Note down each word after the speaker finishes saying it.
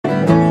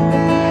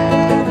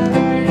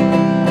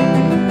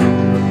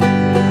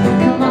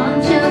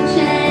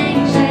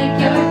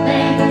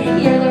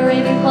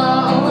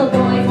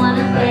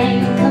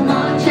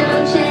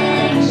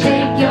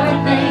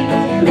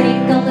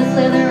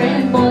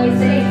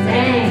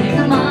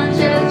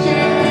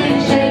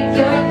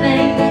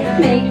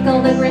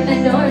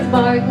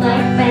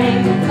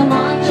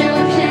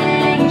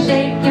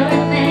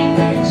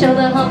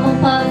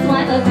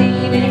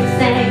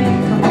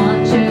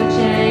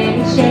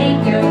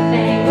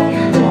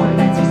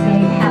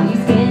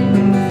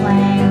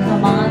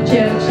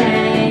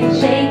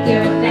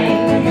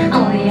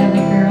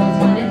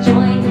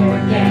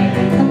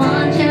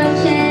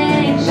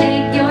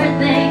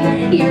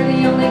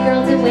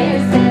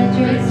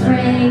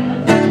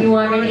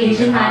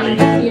Asian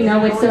hottie. You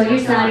know it, so you're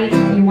snotty.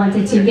 You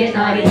wanted to get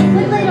naughty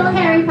with little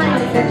Harry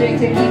Potter. Cedric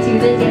took you to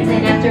the dance,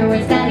 and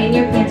afterwards got in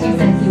your pants. You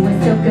said he was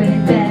so good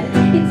in bed.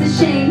 It's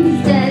a shame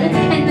he's dead.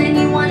 And then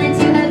you wanted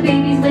to have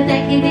babies with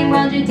that kid named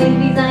Roger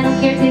Davies. I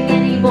don't care, take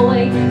any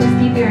boy. Just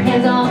keep your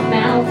hands off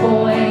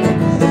Malfoy.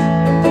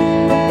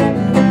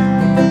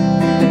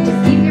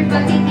 Just keep your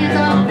fucking hands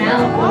off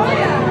Malfoy.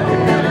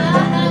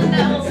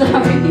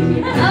 Sorry.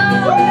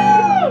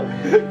 Oh!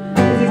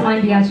 This is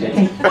mine, Biatch.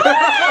 Okay.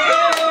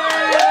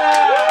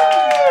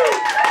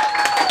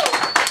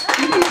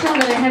 You can tell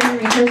that I haven't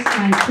rehearsed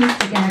my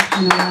acoustic act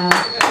in a while.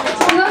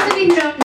 For those of you who don't